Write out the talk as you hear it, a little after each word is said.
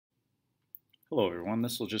Hello everyone,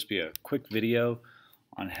 this will just be a quick video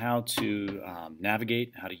on how to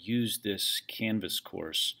navigate, how to use this Canvas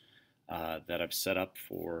course that I've set up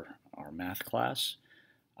for our math class.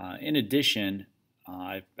 In addition,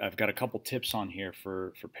 I've got a couple tips on here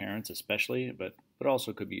for parents especially, but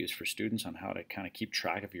also could be used for students on how to kind of keep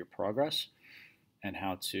track of your progress and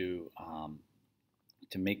how to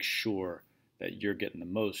make sure that you're getting the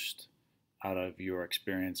most out of your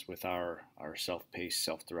experience with our self-paced,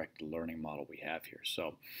 self-directed learning model we have here.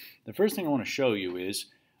 So the first thing I want to show you is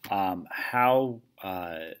how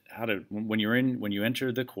to when you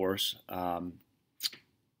enter the course,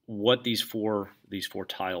 what these four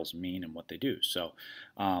tiles mean and what they do. So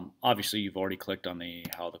obviously you've already clicked on the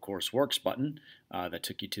how the course works button that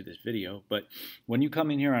took you to this video, but when you come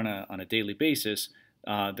in here on a daily basis,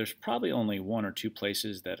 there's probably only one or two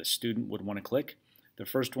places that a student would want to click. The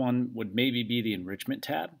first one would maybe be the enrichment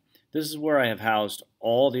tab. This is where I have housed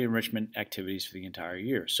all the enrichment activities for the entire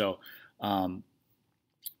year. So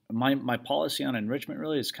my policy on enrichment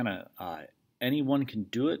really is kind of anyone can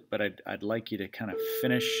do it, but I'd like you to kind of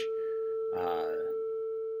finish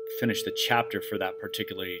the chapter for that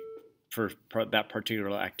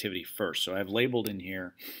particular activity first. So I've labeled in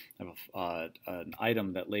here, I have an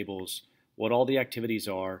item that labels what all the activities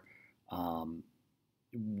are,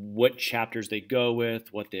 what chapters they go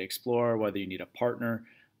with, what they explore, whether you need a partner,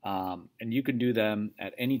 and you can do them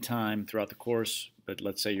at any time throughout the course. But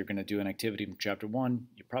let's say you're going to do an activity from chapter 1,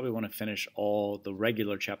 you probably want to finish all the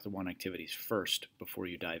regular chapter 1 activities first before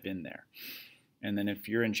you dive in there. And then if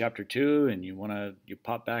you're in chapter 2 and you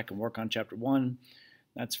pop back and work on chapter 1,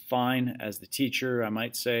 that's fine. As the teacher, I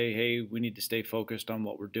might say, hey, we need to stay focused on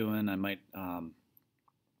what we're doing. I might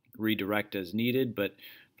redirect as needed, but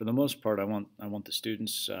for the most part, I want the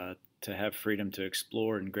students to have freedom to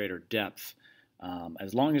explore in greater depth.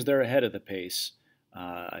 As long as they're ahead of the pace,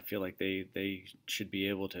 I feel like they should be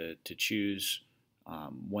able to choose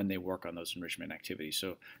when they work on those enrichment activities.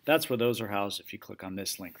 So that's where those are housed if you click on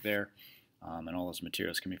this link there, and all those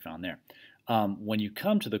materials can be found there. When you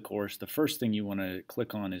come to the course, the first thing you want to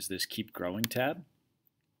click on is this Keep Growing tab,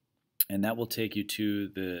 and that will take you to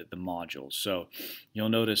the modules. So you'll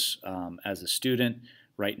notice as a student,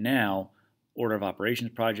 right now, Order of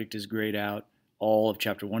Operations project is grayed out. All of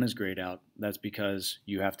Chapter 1 is grayed out. That's because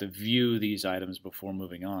you have to view these items before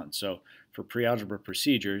moving on. So for pre-algebra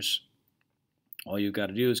procedures, all you've got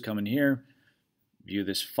to do is come in here, view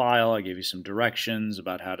this file. I gave you some directions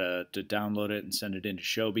about how to download it and send it into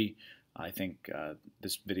Shobi. I think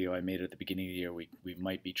this video I made at the beginning of the year, we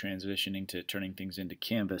might be transitioning to turning things into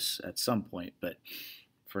Canvas at some point, but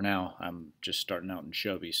for now, I'm just starting out in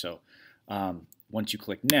Shobi. So once you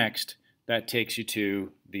click Next, that takes you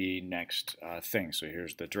to the next thing. So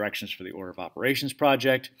here's the directions for the Order of Operations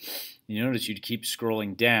project. You notice you keep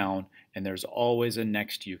scrolling down, and there's always a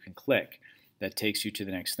Next you can click. That takes you to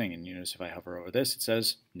the next thing. And you notice if I hover over this, it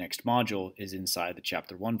says Next Module is inside the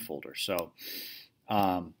Chapter 1 folder. So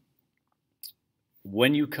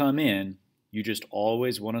when you come in, you just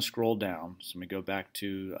always want to scroll down. So let me go back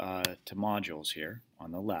to modules here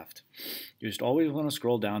on the left. You just always want to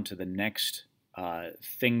scroll down to the next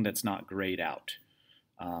thing that's not grayed out.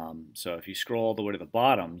 So if you scroll all the way to the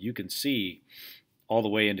bottom, you can see all the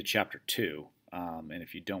way into Chapter 2. And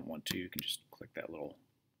if you don't want to, you can just click that little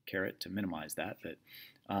caret to minimize that. But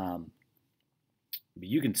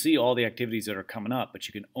you can see all the activities that are coming up, but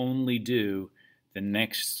you can only do the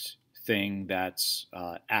next thing that's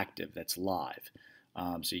active, that's live.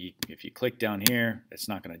 So if you click down here, it's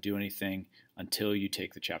not going to do anything until you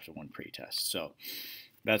take the Chapter 1 pretest. So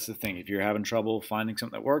that's the thing. If you're having trouble finding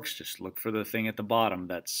something that works, just look for the thing at the bottom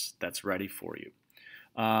that's ready for you.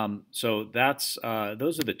 So those are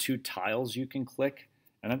the two tiles you can click,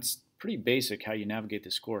 and that's pretty basic how you navigate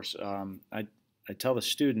this course. I tell the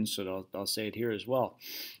students, so I'll say it here as well,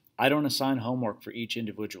 I don't assign homework for each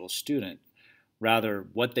individual student. Rather,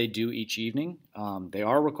 what they do each evening, they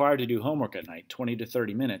are required to do homework at night, 20 to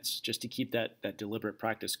 30 minutes, just to keep that deliberate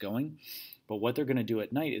practice going. But what they're going to do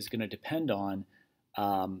at night is going to depend on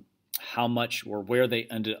how much or where they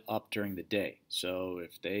ended up during the day. So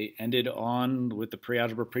if they ended on with the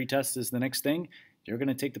pre-algebra pretest as the next thing, you're going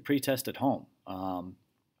to take the pretest at home.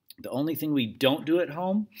 The only thing we don't do at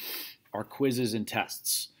home are quizzes and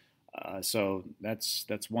tests. So that's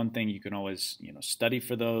one thing you can always study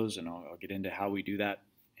for those, and I'll get into how we do that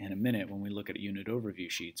in a minute when we look at unit overview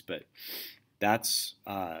sheets. But those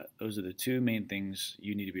are the two main things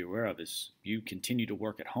you need to be aware of. Is you continue to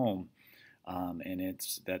work at home, and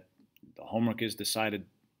it's that the homework is decided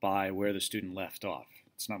by where the student left off.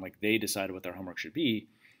 It's not like they decided what their homework should be.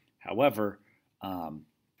 However,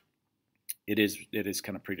 it is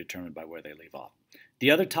kind of predetermined by where they leave off.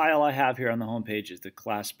 The other tile I have here on the home page is the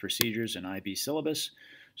class procedures and IB syllabus.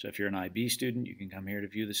 So if you're an IB student, you can come here to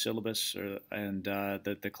view the syllabus, and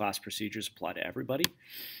the class procedures apply to everybody,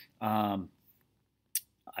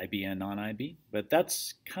 IB and non-IB. But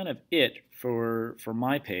that's kind of it for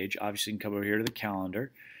my page. Obviously, you can come over here to the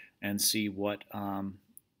calendar and see what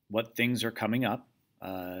things are coming up.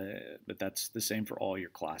 But that's the same for all your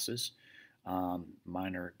classes.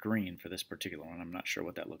 Mine are green for this particular one. I'm not sure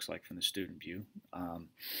what that looks like from the student view.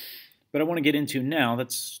 But I want to get into now,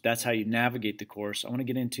 that's how you navigate the course. I want to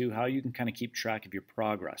get into how you can kind of keep track of your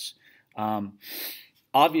progress.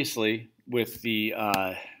 Obviously, with the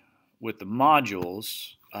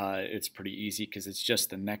modules, it's pretty easy because it's just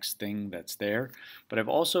the next thing that's there. But I've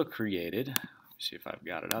also created, let me see if I've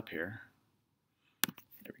got it up here.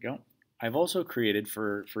 There we go. I've also created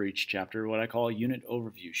for each chapter what I call a unit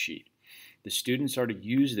overview sheet. The students are to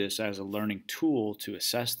use this as a learning tool to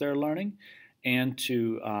assess their learning and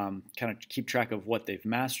to kind of keep track of what they've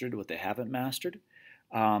mastered, what they haven't mastered.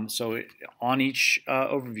 So on each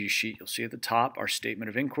overview sheet, you'll see at the top our statement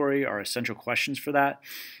of inquiry, our essential questions for that.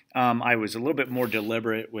 I was a little bit more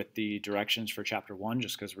deliberate with the directions for Chapter 1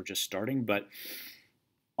 just because we're just starting, but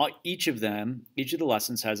each of the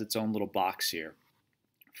lessons has its own little box here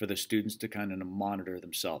for the students to kind of monitor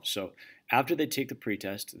themselves. So after they take the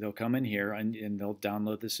pretest, they'll come in here and they'll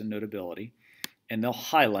download this in Notability, and they'll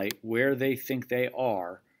highlight where they think they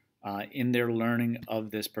are in their learning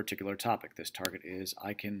of this particular topic. This target is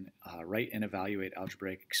I can write and evaluate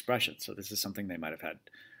algebraic expressions. So this is something they might have had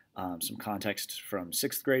some context from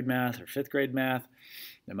 6th grade math or 5th grade math.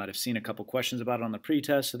 They might have seen a couple questions about it on the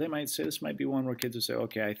pretest, so they might say this might be one where kids will say,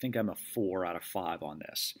 okay, I think I'm a 4 out of 5 on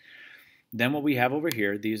this. Then what we have over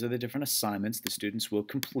here, these are the different assignments the students will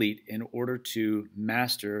complete in order to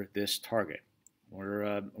master this target.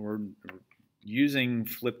 We're using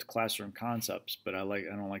flipped classroom concepts, but I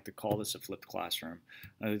don't like to call this a flipped classroom.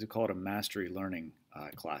 I like to call it a mastery learning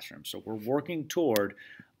classroom. So we're working toward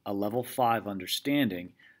a level 5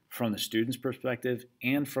 understanding from the student's perspective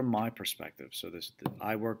and from my perspective. So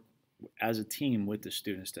I work as a team with the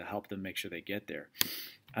students to help them make sure they get there.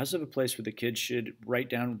 I also have a place where the kids should write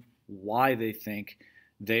down why they think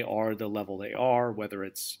they are the level they are, whether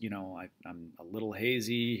it's, I'm a little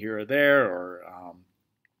hazy here or there, or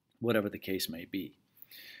whatever the case may be.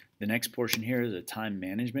 The next portion here is a time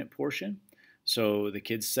management portion. So the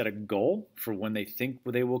kids set a goal for when they think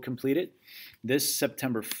they will complete it. This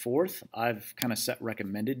September 4th, I've kind of set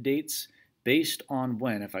recommended dates based on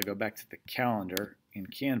when, if I go back to the calendar in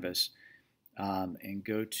Canvas and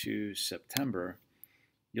go to September,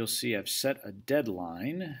 you'll see I've set a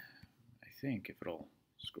deadline. I think if it'll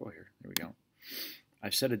scroll here, there we go.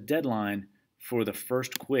 I've set a deadline for the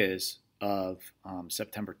first quiz of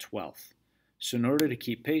September 12th. So in order to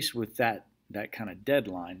keep pace with that kind of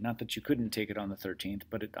deadline, not that you couldn't take it on the 13th,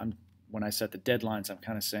 but when I set the deadlines, I'm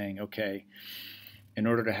kind of saying, okay, in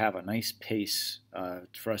order to have a nice pace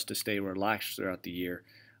for us to stay relaxed throughout the year,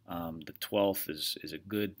 the 12th is a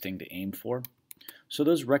good thing to aim for. So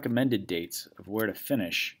those recommended dates of where to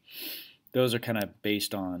finish, those are kind of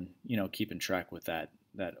based on, keeping track with that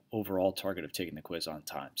overall target of taking the quiz on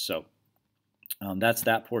time. So that's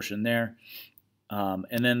that portion there.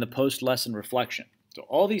 And then the post-lesson reflection. So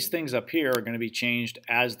all these things up here are going to be changed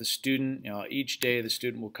as the student, each day the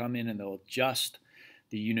student will come in and they'll adjust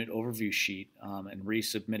the unit overview sheet and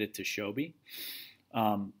resubmit it to Shobi.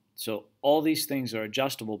 So all these things are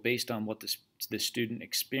adjustable based on what the student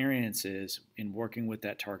experience is in working with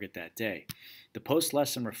that target that day. The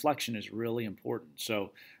post-lesson reflection is really important.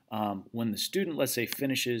 So when the student, let's say,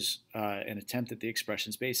 finishes an attempt at the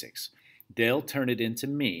expressions basics, they'll turn it into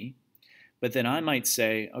me, but then I might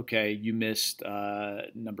say, okay, you missed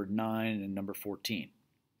number 9 and number 14.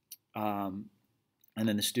 And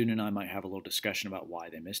then the student and I might have a little discussion about why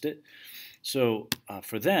they missed it. So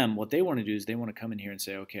for them, what they want to do is they want to come in here and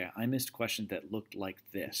say, okay, I missed questions that looked like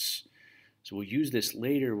this. So we'll use this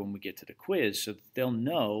later when we get to the quiz so that they'll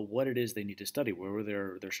know what it is they need to study, where were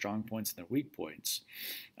their strong points and their weak points.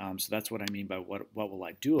 So that's what I mean by what will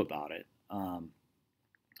I do about it.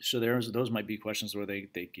 So those might be questions where they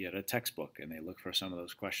get a textbook and they look for some of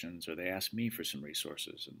those questions, or they ask me for some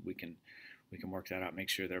resources, and we can work that out, make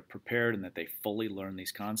sure they're prepared and that they fully learn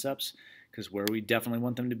these concepts, because where we definitely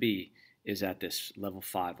want them to be is at this level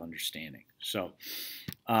 5 understanding. So,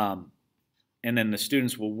 and then the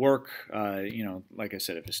students will work, like I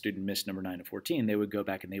said, if a student missed number 9 and 14, they would go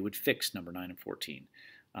back and they would fix number 9 and 14.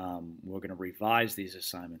 We're going to revise these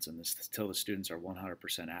assignments until the students are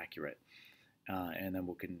 100% accurate. And then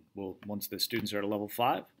once the students are at a level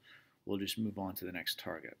 5, we'll just move on to the next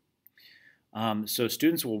target. So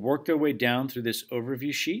students will work their way down through this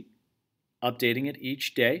overview sheet, updating it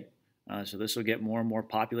each day. So this will get more and more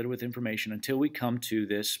populated with information until we come to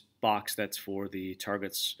this box that's for the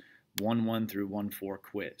targets 1-1 through 1-4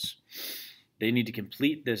 quiz. They need to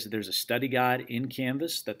complete this. There's a study guide in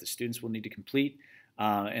Canvas that the students will need to complete,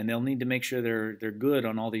 and they'll need to make sure they're good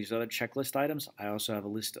on all these other checklist items. I also have a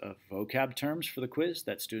list of vocab terms for the quiz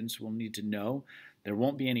that students will need to know. There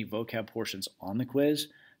won't be any vocab portions on the quiz.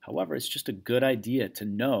 However, it's just a good idea to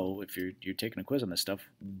know, if you're taking a quiz on this stuff,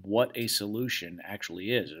 what a solution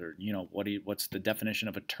actually is, or what's the definition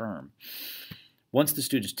of a term. Once the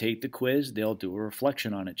students take the quiz, they'll do a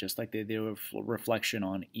reflection on it, just like they do a reflection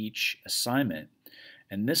on each assignment.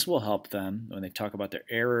 And this will help them when they talk about their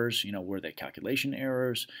errors, were they calculation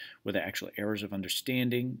errors, were they actual errors of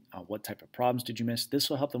understanding, what type of problems did you miss? This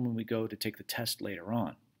will help them when we go to take the test later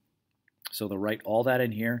on. So they'll write all that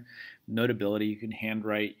in here. Notability, you can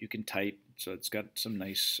handwrite, you can type, so it's got some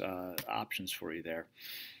nice options for you there.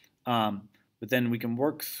 But then we can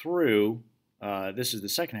work through, this is the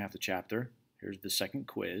second half of the chapter. Here's the second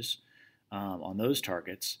quiz on those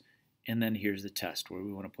targets. And then here's the test where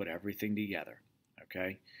we want to put everything together.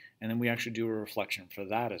 Okay? And then we actually do a reflection for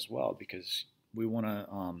that as well, because we want to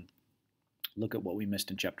look at what we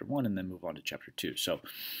missed in Chapter 1 and then move on to Chapter 2. So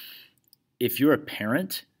if you're a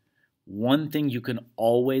parent, one thing you can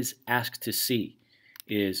always ask to see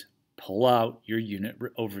is pull out your unit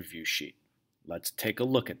overview sheet. Let's take a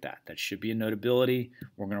look at that. That should be a Notability.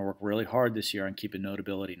 We're going to work really hard this year on keeping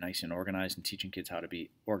Notability nice and organized and teaching kids how to be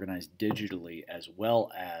organized digitally as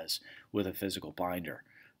well as with a physical binder.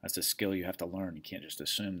 That's a skill you have to learn. You can't just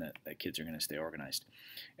assume that kids are going to stay organized.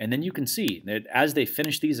 And then you can see that as they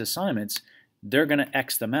finish these assignments, they're going to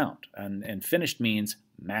X them out. And finished means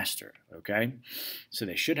mastered, okay? So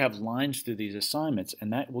they should have lines through these assignments,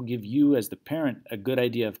 and that will give you as the parent a good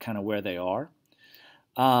idea of kind of where they are.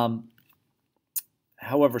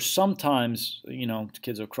 However, sometimes,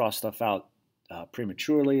 kids will cross stuff out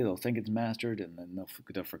prematurely. They'll think it's mastered, and then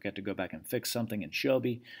they'll forget to go back and fix something in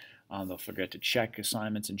Shobi. They'll forget to check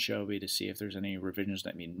assignments in Shobi to see if there's any revisions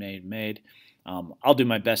that need made. I'll do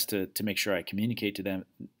my best to make sure I communicate to them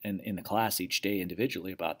in the class each day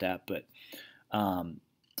individually about that. But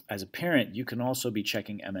as a parent, you can also be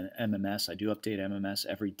checking MMS. I do update MMS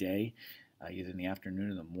every day, either in the afternoon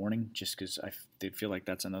or the morning, just because I feel like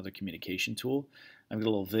that's another communication tool. I've got a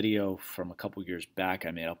little video from a couple years back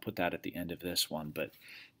I made. I'll put that at the end of this one, but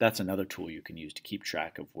that's another tool you can use to keep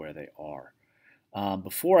track of where they are.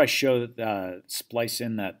 Before I show splice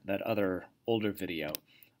in that other older video,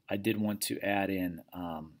 I did want to add in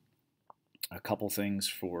a couple things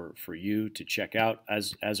for you to check out.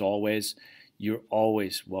 As always, you're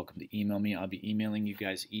always welcome to email me. I'll be emailing you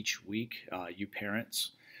guys each week, you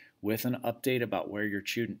parents, with an update about where your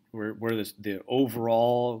where the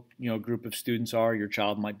overall group of students are. Your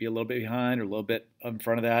child might be a little bit behind or a little bit in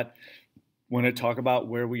front of that. When I talk about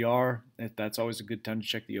where we are, that's always a good time to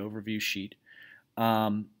check the overview sheet.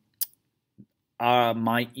 My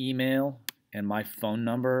email and my phone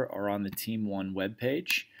number are on the Team One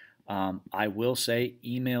webpage. I will say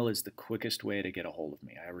email is the quickest way to get a hold of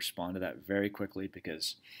me. I respond to that very quickly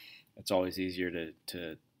because it's always easier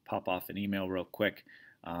to pop off an email real quick.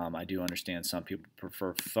 I do understand some people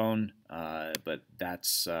prefer phone, but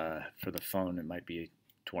that's for the phone, it might be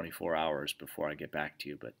 24 hours before I get back to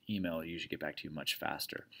you, but email, I usually get back to you much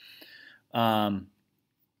faster. I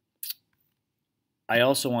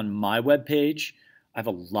also, on my webpage, I have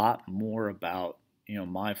a lot more about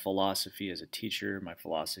my philosophy as a teacher, my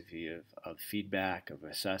philosophy of feedback, of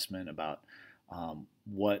assessment, about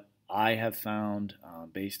what I have found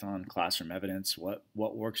based on classroom evidence, what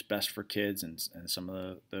works best for kids, and some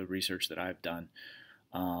of the research that I've done.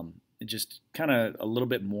 Just kind of a little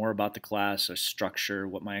bit more about the class, a structure,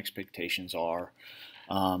 what my expectations are,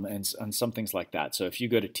 and some things like that. So if you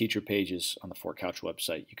go to teacher pages on the Fort Couch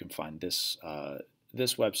website, you can find this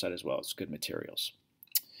website as well. It's good materials.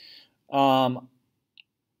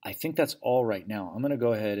 I think that's all right now. I'm going to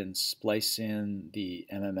go ahead and splice in the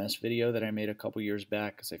MMS video that I made a couple years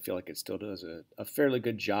back because I feel like it still does a fairly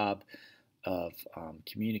good job of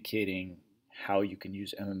communicating how you can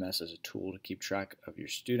use MMS as a tool to keep track of your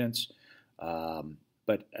students.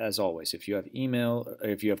 But as always, if you have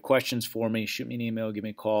if you have questions for me, shoot me an email, give me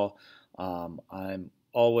a call. I'm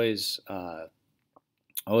always want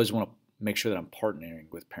to make sure that I'm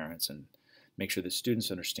partnering with parents and make sure that students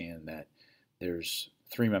understand that there's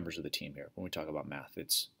 3 members of the team here when we talk about math.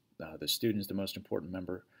 It's the student is the most important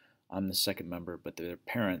member. I'm the second member, but their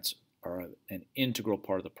parents are an integral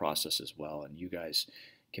part of the process as well. And you guys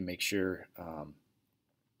can make sure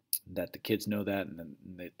that the kids know that, and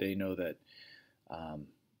then they know that um,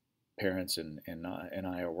 parents and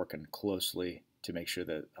I are working closely to make sure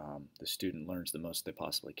that the student learns the most they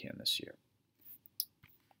possibly can this year.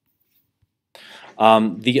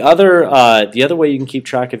 The other way you can keep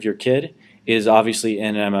track of your kid is obviously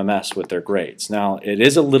in MMS with their grades. Now it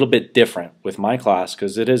is a little bit different with my class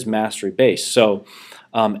because it is mastery based. So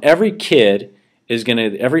every kid is going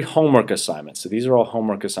to every homework assignment. So these are all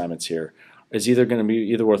homework assignments here. Is either going to be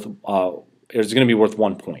either worth is going to be worth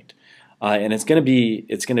 1 point, and it's going to be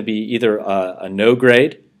either a no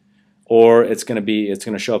grade, or it's going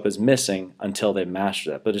to show up as missing until they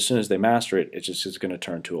master that. But as soon as they master it, it just is going to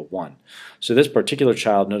turn to a 1. So this particular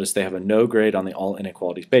child, notice they have a no grade on the All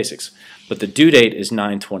Inequalities Basics, but the due date is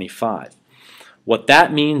 9/25. What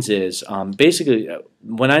that means is basically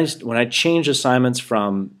when I change assignments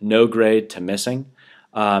from no grade to missing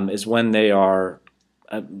is when they are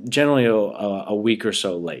generally a week or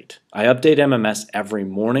so late. I update MMS every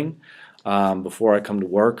morning before I come to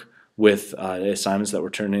work with assignments that were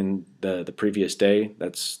turned in the previous day.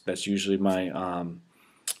 That's usually my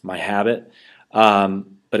my habit.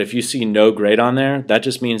 But if you see no grade on there, that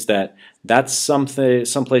just means that that's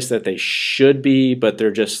someplace that they should be, but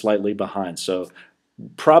they're just slightly behind. So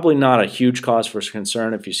probably not a huge cause for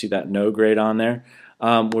concern if you see that no grade on there.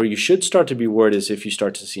 Where you should start to be worried is if you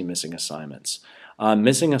start to see missing assignments.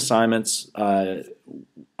 Missing assignments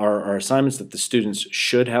are assignments that the students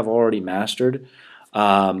should have already mastered.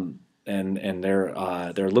 And they're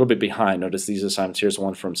a little bit behind. Notice these assignments. Here's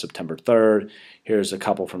one from September 3rd. Here's a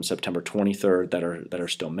couple from September 23rd that are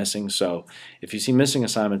still missing. So if you see missing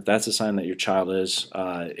assignments, that's a sign that your child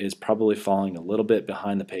is probably falling a little bit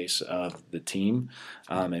behind the pace of the team,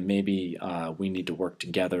 and maybe we need to work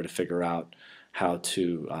together to figure out how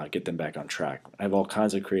to get them back on track. I have all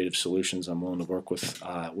kinds of creative solutions. I'm willing to work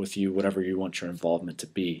with you, whatever you want your involvement to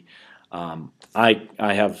be. I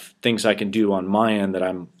have things I can do on my end that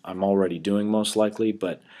I'm already doing most likely,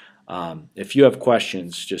 but if you have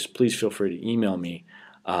questions, just please feel free to email me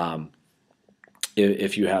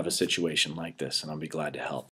if you have a situation like this, and I'll be glad to help.